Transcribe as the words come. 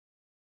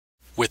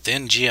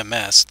Within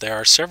GMS, there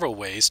are several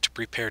ways to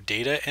prepare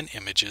data and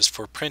images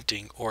for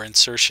printing or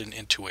insertion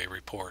into a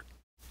report.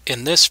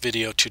 In this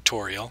video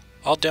tutorial,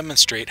 I'll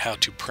demonstrate how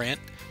to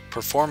print,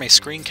 perform a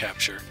screen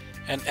capture,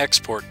 and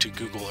export to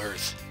Google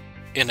Earth.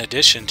 In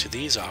addition to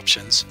these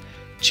options,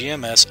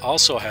 GMS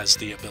also has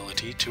the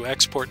ability to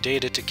export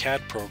data to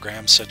CAD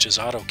programs such as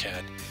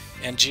AutoCAD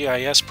and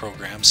GIS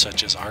programs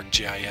such as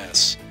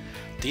ArcGIS.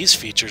 These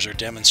features are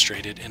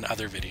demonstrated in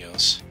other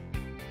videos.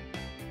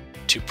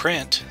 To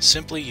print,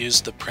 simply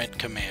use the print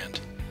command.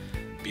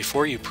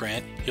 Before you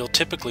print, you'll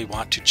typically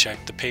want to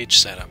check the page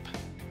setup.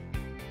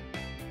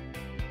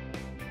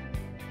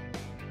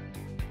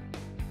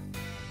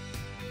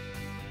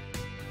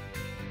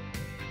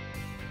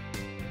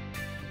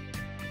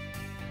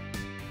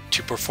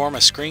 To perform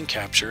a screen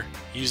capture,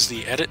 use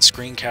the Edit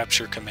Screen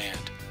Capture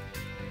command.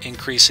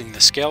 Increasing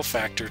the scale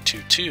factor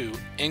to 2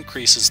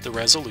 increases the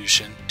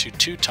resolution to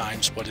 2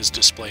 times what is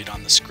displayed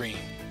on the screen.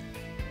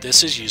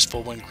 This is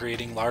useful when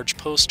creating large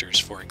posters,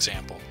 for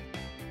example.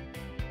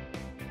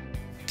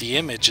 The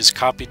image is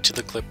copied to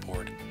the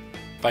clipboard.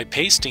 By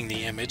pasting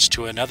the image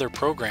to another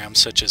program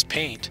such as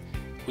Paint,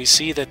 we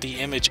see that the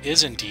image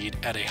is indeed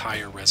at a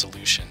higher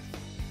resolution.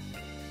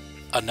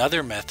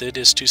 Another method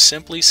is to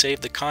simply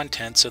save the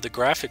contents of the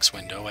graphics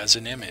window as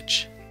an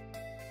image.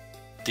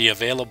 The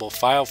available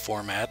file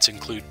formats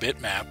include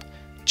bitmap,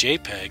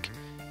 JPEG,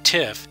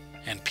 TIFF,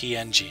 and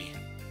PNG.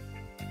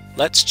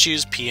 Let's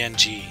choose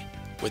PNG.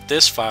 With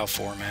this file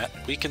format,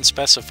 we can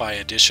specify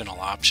additional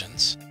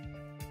options.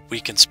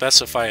 We can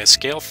specify a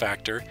scale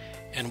factor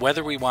and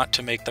whether we want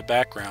to make the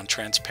background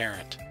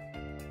transparent.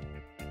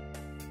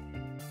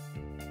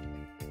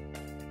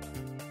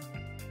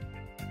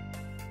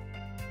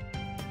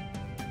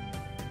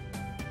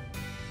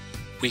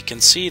 We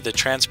can see the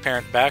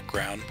transparent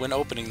background when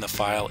opening the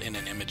file in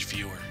an image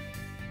viewer.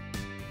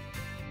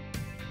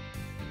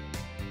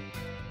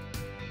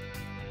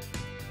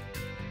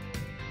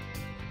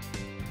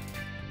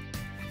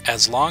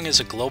 As long as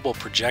a global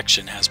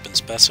projection has been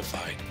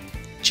specified,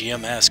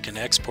 GMS can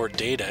export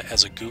data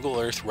as a Google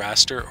Earth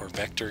raster or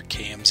vector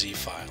KMZ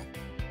file.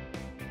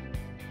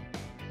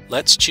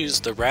 Let's choose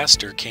the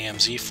raster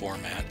KMZ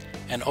format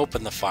and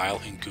open the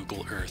file in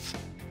Google Earth.